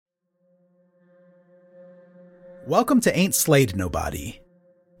Welcome to Ain't Slayed Nobody.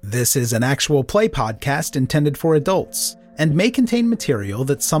 This is an actual play podcast intended for adults and may contain material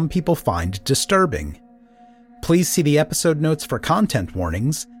that some people find disturbing. Please see the episode notes for content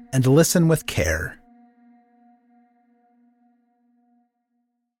warnings and listen with care.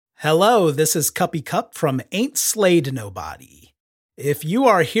 Hello, this is Cuppy Cup from Ain't Slayed Nobody. If you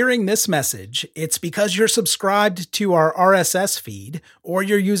are hearing this message, it's because you're subscribed to our RSS feed or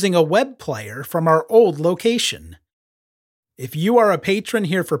you're using a web player from our old location. If you are a patron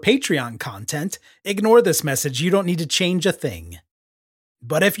here for Patreon content, ignore this message. You don't need to change a thing.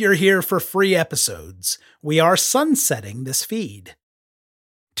 But if you're here for free episodes, we are sunsetting this feed.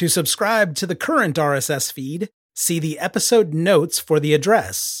 To subscribe to the current RSS feed, see the episode notes for the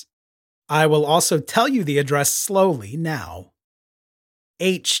address. I will also tell you the address slowly now.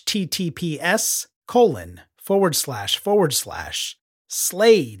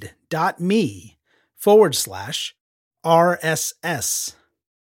 https://slade.me/RSS.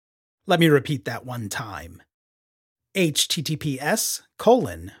 Let me repeat that one time.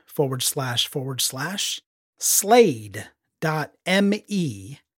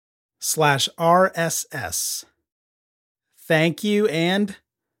 https://slade.me/RSS. Thank you and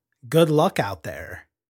good luck out there.